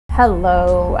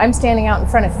Hello, I'm standing out in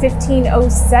front of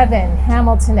 1507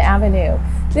 Hamilton Avenue.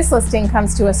 This listing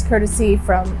comes to us courtesy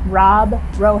from Rob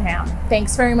Roham.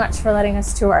 Thanks very much for letting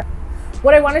us tour.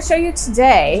 What I want to show you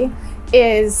today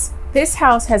is this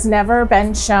house has never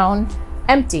been shown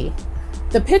empty.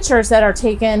 The pictures that are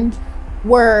taken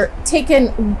were taken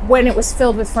when it was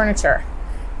filled with furniture.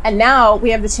 And now we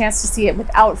have the chance to see it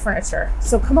without furniture.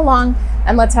 So come along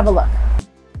and let's have a look.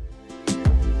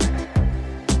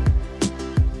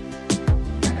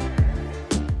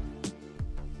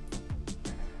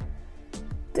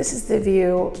 This is the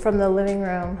view from the living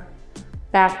room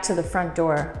back to the front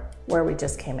door where we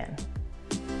just came in.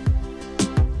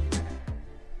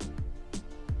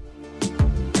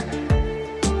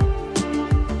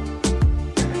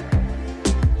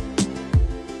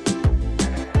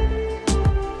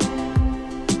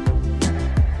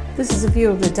 This is a view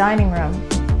of the dining room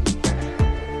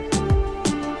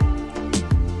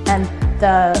and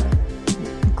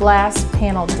the glass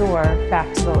panel door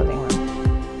back to the living room.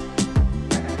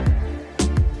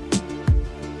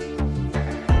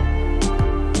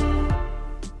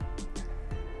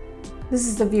 This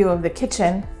is the view of the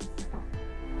kitchen.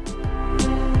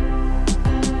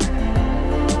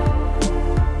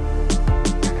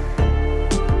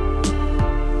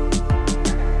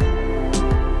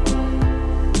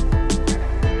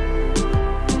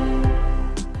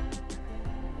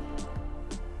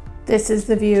 This is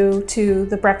the view to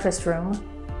the breakfast room.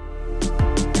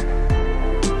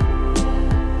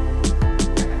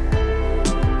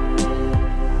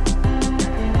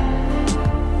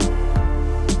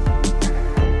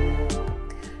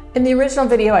 In the original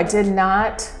video, I did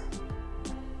not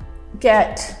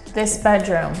get this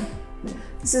bedroom.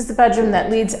 This is the bedroom that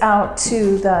leads out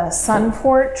to the sun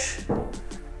porch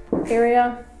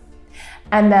area.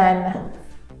 And then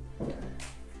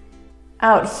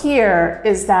out here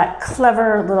is that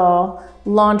clever little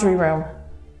laundry room.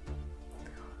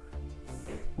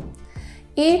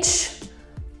 Each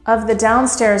of the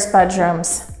downstairs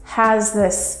bedrooms has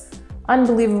this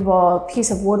unbelievable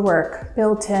piece of woodwork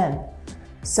built in.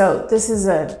 So this is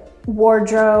a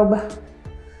wardrobe,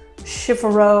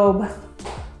 chifforobe,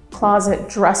 closet,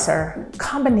 dresser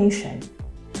combination.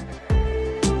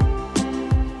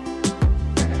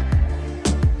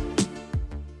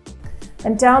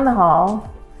 And down the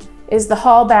hall is the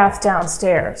hall bath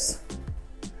downstairs.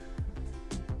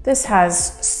 This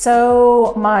has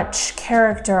so much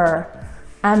character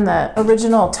and the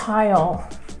original tile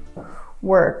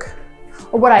work,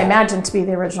 or what I imagine to be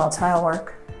the original tile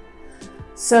work.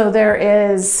 So there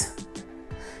is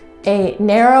a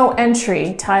narrow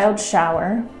entry tiled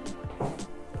shower,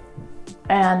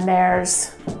 and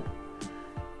there's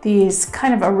these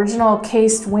kind of original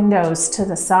cased windows to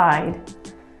the side,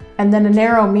 and then a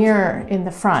narrow mirror in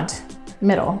the front,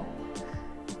 middle.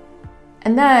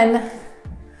 And then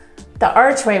the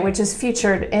archway, which is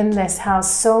featured in this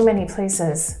house so many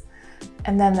places,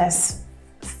 and then this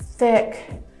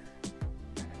thick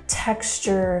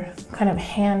texture, kind of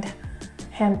hand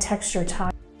texture tile.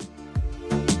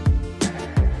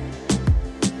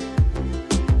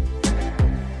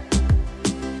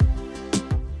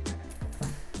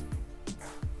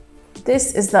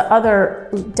 This is the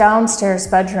other downstairs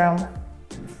bedroom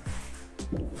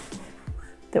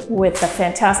with the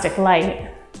fantastic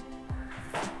light.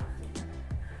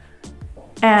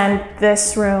 And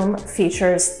this room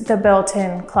features the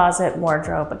built-in closet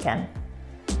wardrobe again.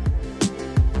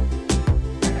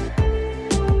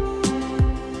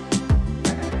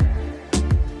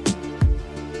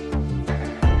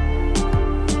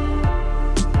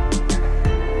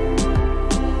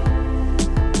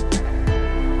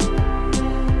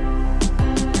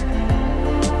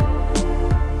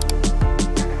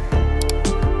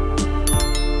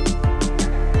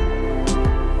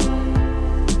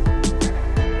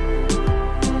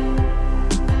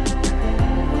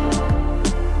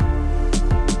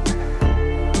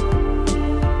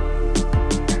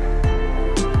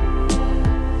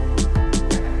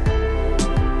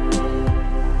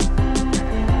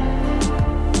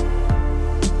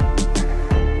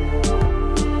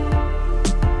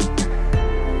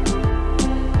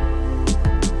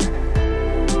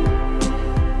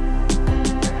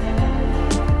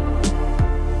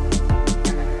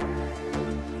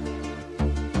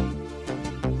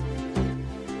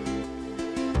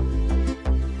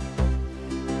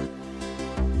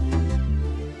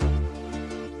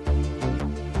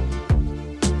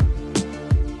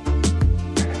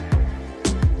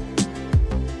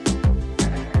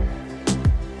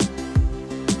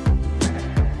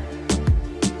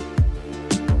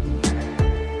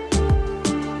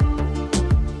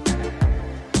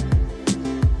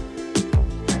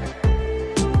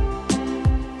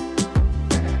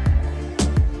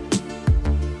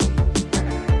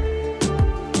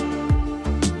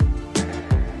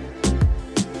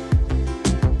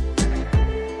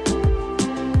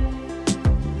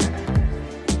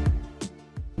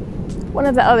 One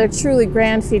of the other truly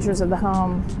grand features of the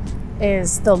home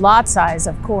is the lot size,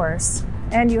 of course,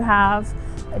 and you have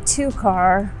a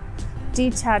 2-car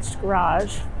detached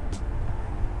garage.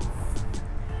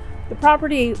 The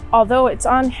property, although it's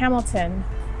on Hamilton,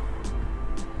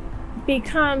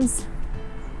 becomes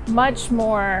much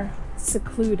more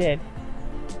secluded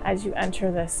as you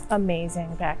enter this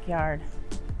amazing backyard.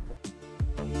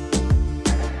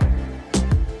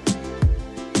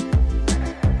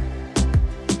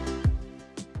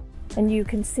 And you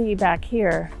can see back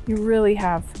here, you really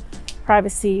have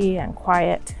privacy and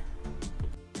quiet.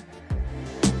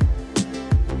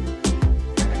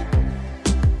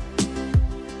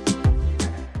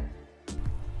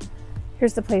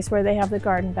 Here's the place where they have the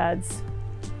garden beds.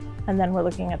 And then we're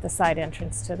looking at the side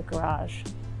entrance to the garage.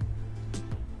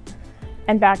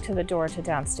 And back to the door to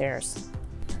downstairs.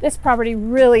 This property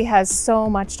really has so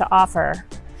much to offer.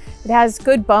 It has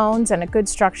good bones and a good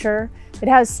structure. It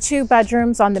has 2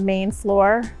 bedrooms on the main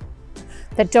floor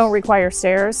that don't require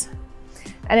stairs.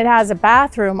 And it has a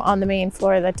bathroom on the main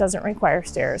floor that doesn't require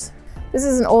stairs. This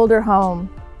is an older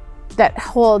home that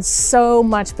holds so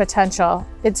much potential.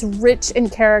 It's rich in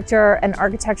character and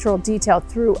architectural detail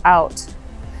throughout.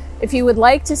 If you would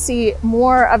like to see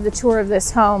more of the tour of this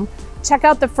home, check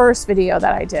out the first video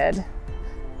that I did.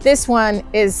 This one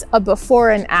is a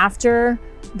before and after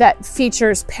that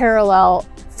features parallel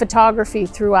photography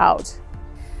throughout.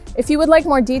 If you would like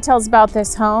more details about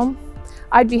this home,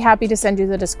 I'd be happy to send you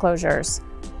the disclosures.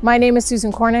 My name is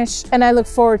Susan Cornish, and I look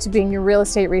forward to being your real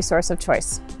estate resource of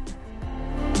choice.